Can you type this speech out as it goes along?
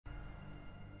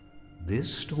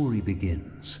This story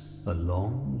begins a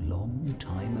long, long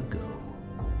time ago.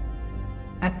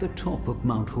 At the top of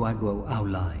Mount Huaguo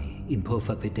Aulai in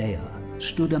Porfavidea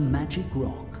stood a magic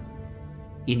rock.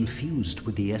 Infused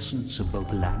with the essence of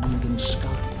both land and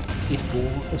sky, it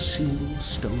bore a single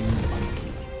stone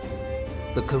monkey.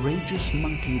 The courageous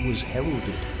monkey was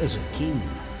heralded as a king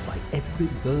by every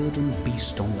bird and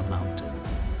beast on the mountain.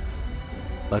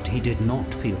 But he did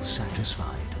not feel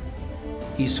satisfied.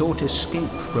 He sought escape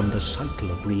from the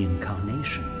cycle of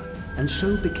reincarnation, and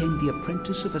so became the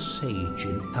apprentice of a sage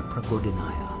in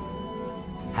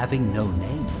Apragodinaya. Having no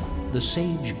name, the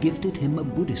sage gifted him a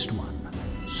Buddhist one,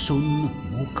 Sun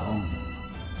Wukong.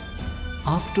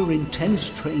 After intense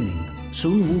training,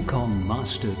 Sun Wukong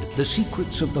mastered the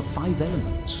secrets of the 5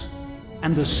 elements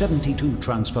and the 72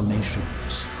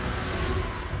 transformations.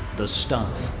 The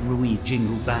staff, Rui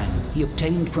Jingu Bang, he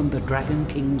obtained from the Dragon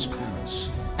King's palace,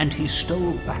 and he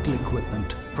stole battle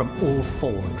equipment from all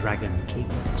 4 Dragon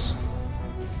Kings.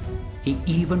 He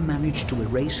even managed to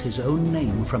erase his own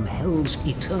name from Hell's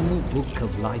eternal book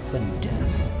of life and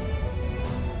death.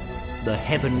 The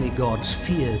heavenly gods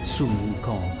feared Sun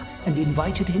Wukong and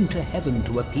invited him to heaven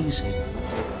to appease him.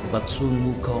 But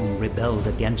Sun Wukong rebelled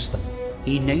against them.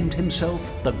 He named himself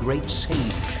the Great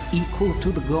Sage, equal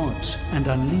to the gods, and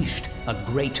unleashed a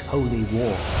great holy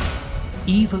war.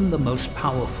 Even the most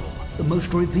powerful, the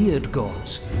most revered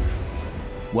gods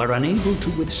were unable to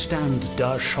withstand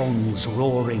Da Shong's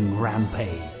roaring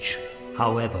rampage.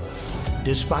 However,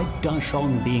 despite Da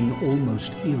Shong being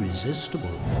almost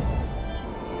irresistible,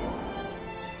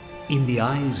 in the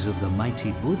eyes of the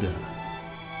mighty Buddha,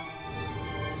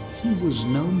 he was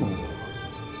no more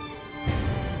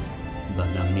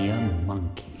than a mere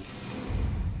monkey.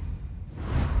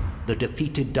 The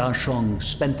defeated Da Shong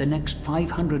spent the next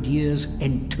 500 years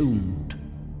entombed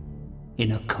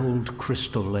in a cold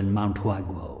crystal in Mount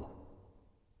Huaguo.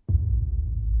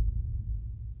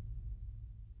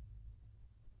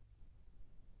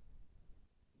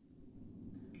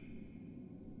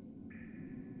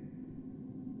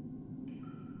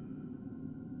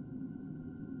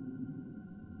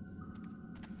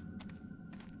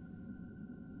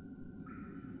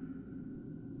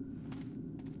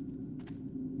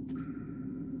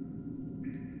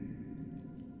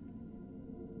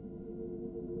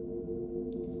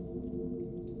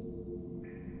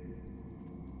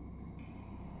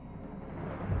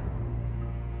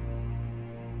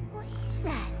 What is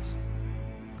that?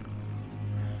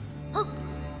 Oh.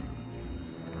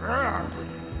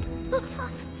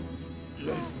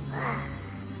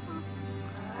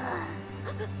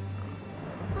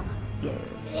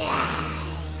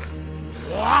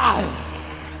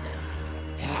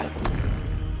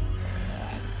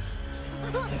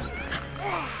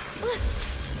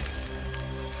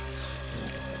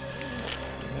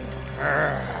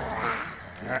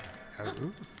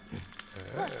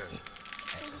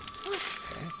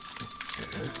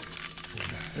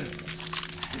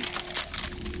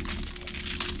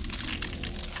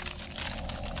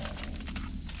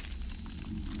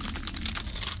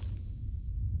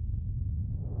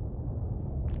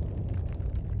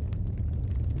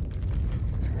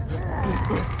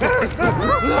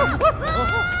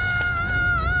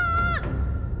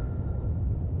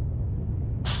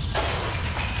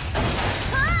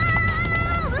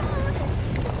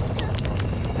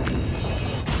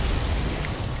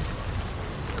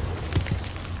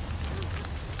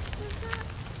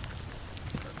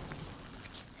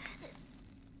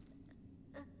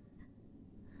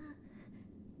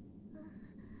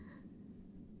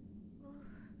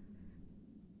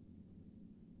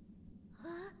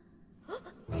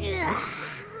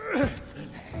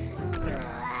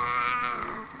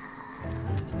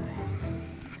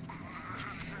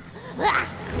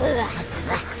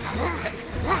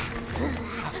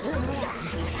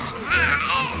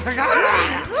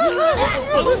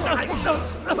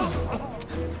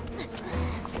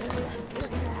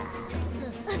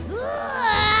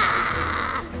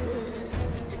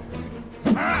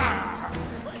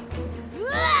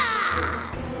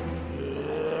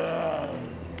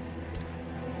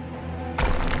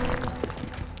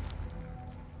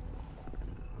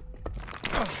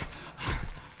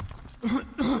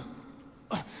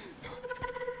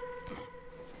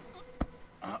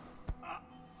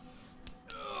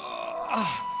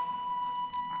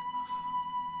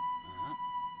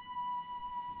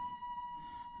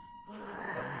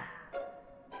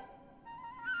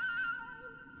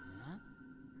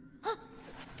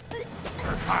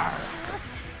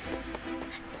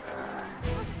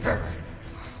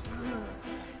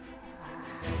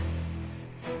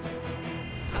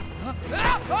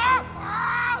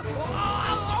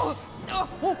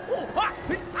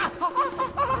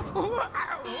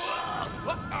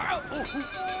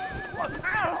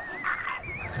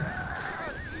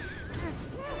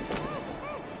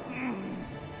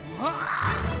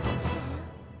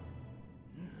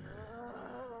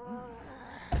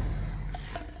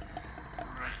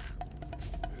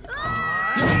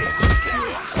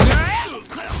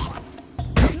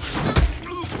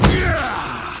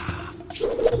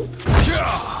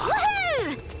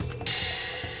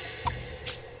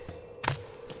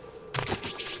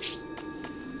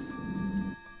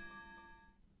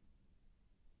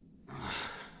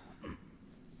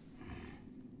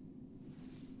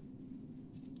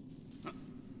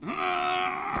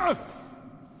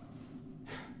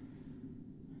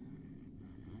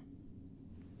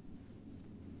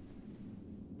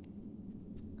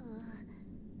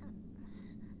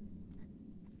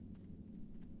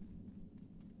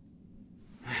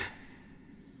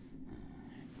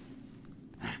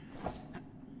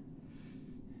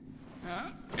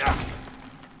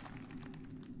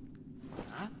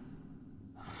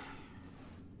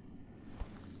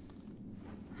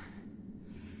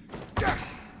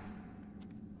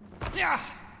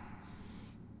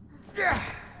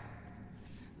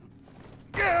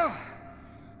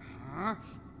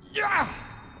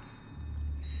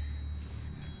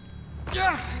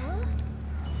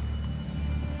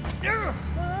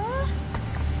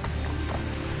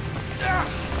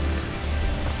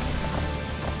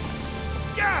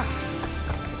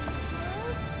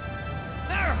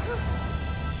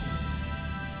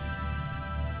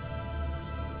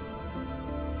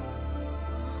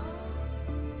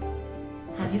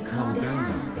 Have you calmed down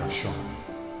now, Dashon?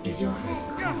 Is your head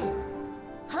cool?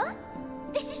 Huh?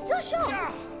 This is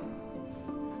Dashon!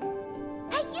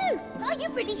 Hey, you! Are you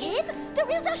really him? The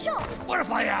real Dashon? What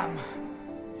if I am?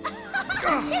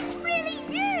 It's really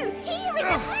you! Here in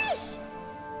the flesh!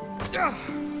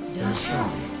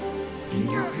 Dashon, do you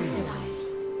not realize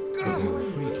that you were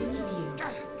freaking you?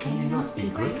 Can you not be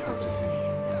grateful to him?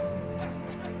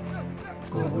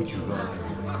 Or would you rather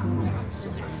the coolness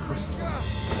of the crystal?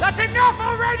 That's enough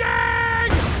already!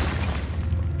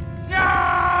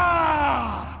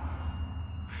 Yeah!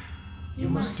 You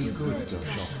must do good,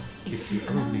 Dashon. It's the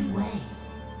only way.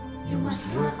 You must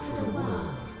work for the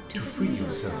world to free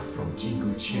yourself from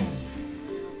Jingu Chen.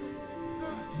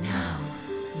 Now,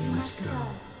 you must go.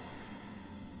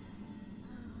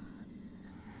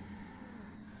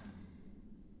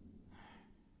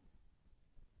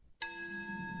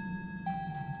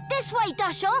 This way,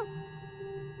 Dashon!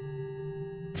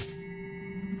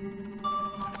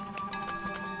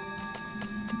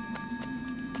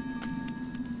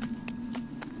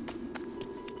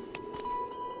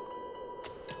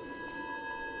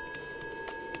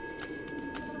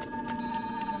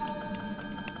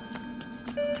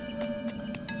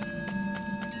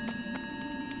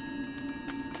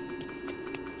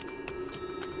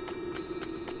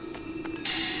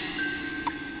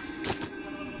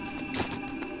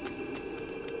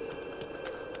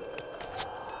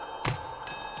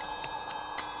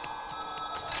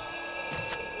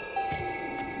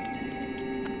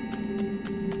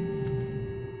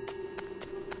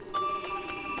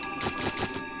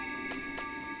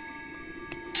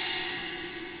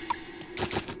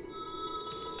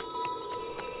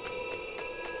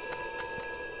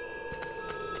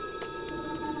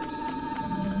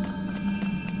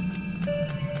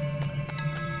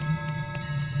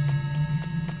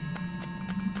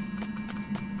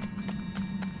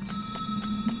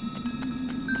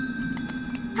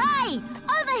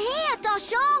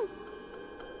 Dashon!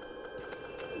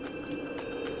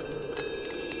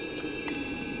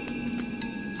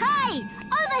 Hey!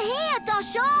 Over here,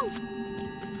 Dashon!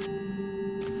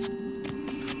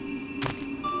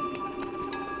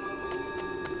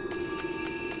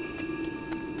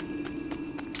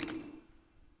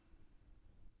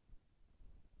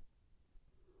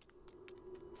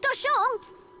 Dashon!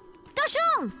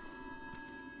 Dashon!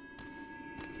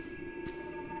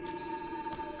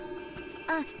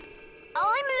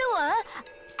 I'm Liuer,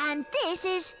 and this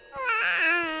is...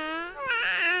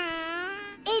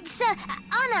 It's,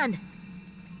 Anan.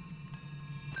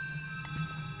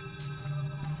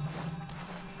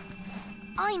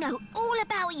 I know all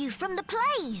about you from the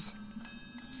plays.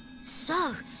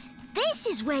 So, this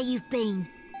is where you've been.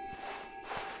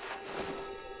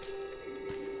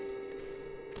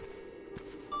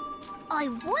 I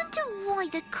wonder why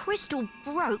the crystal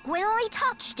broke when I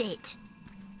touched it.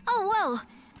 Oh,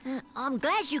 well, I'm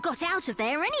glad you got out of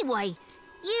there anyway.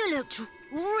 You looked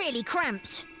really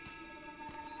cramped.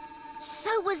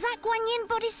 So was that Guanyin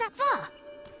Bodhisattva?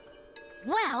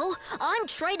 Well, I'm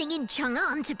training in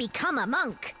Chang'an to become a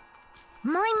monk.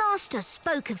 My master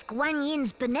spoke of Guan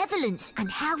Yin's benevolence and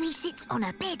how he sits on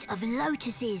a bed of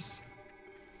lotuses.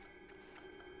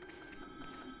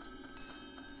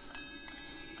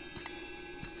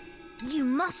 You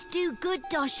must do good,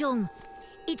 Dashong.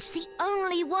 It's the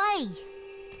only way.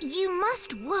 You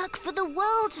must work for the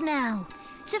world now,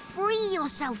 to free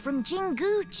yourself from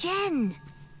Jingu Chen.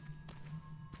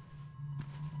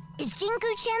 Is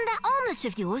Jingu Chen that armlet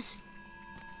of yours?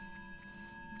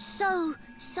 So,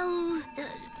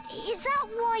 is that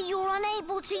why you're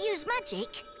unable to use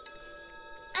magic?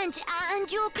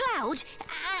 And your cloud?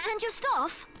 And your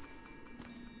staff?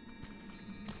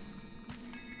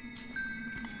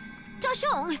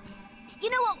 Dashong, you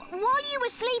know what? While you were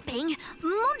sleeping,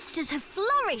 monsters have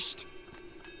flourished.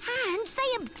 And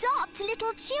they abduct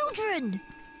little children.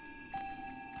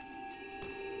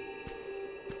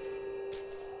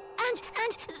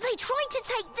 And they tried to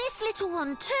take this little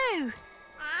one too.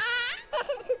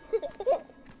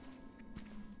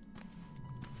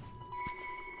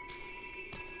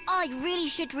 I really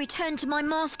should return to my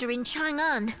master in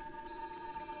Chang'an.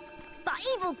 But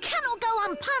evil cannot go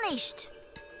unpunished.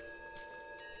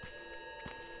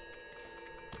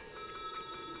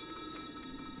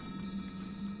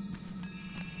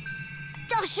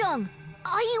 Dashong,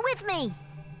 are you with me?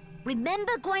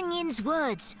 Remember Guan Yin's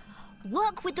words.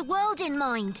 Work with the world in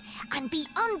mind and be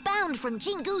unbound from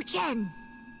Jingu Chen.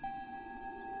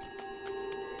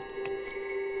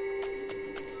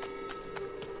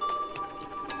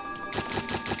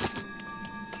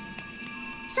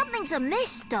 Something's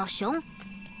amiss, Dashong.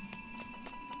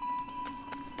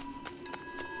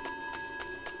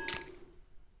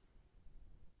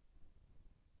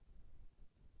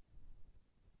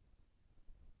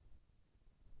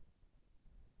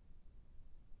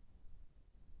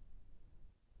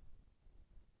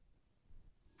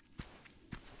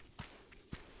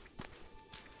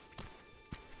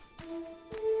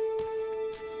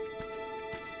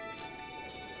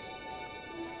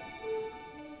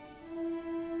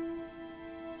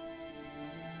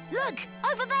 Look,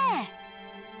 over there!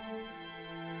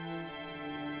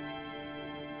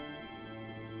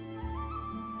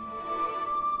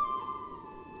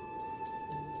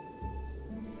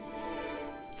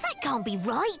 That can't be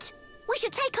right. We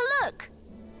should take a look.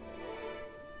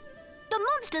 The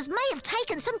monsters may have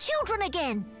taken some children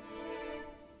again.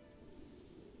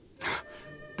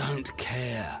 Don't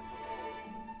care.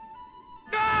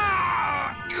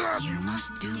 You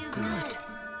must do good,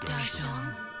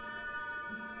 Dashong.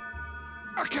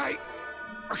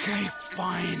 Okay,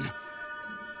 fine.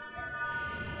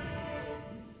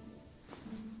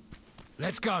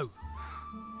 Let's go.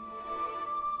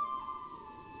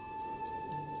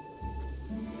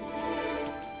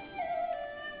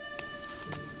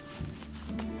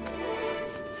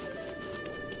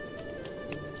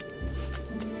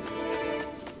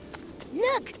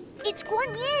 Look, it's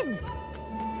Guan Yin.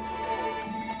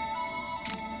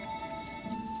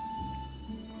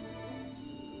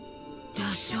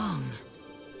 Dashong.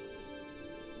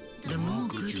 The more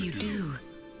good you do,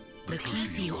 the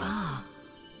closer you are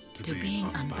to being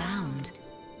unbound.